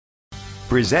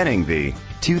Presenting the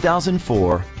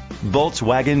 2004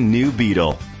 Volkswagen New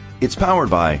Beetle. It's powered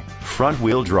by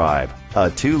front-wheel drive, a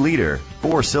 2-liter,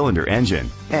 4-cylinder engine,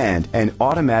 and an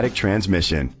automatic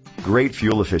transmission. Great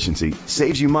fuel efficiency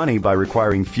saves you money by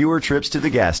requiring fewer trips to the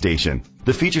gas station.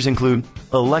 The features include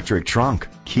electric trunk,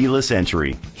 keyless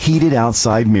entry, heated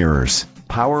outside mirrors,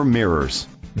 power mirrors,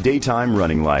 daytime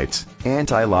running lights,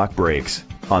 anti-lock brakes.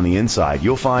 On the inside,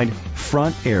 you'll find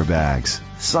front airbags,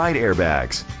 side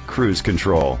airbags, cruise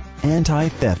control,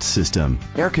 anti-theft system,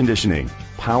 air conditioning,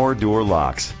 power door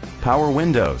locks, power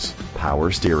windows,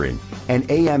 power steering, and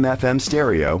AM/FM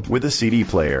stereo with a CD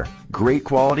player. Great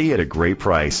quality at a great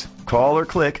price. Call or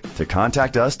click to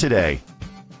contact us today.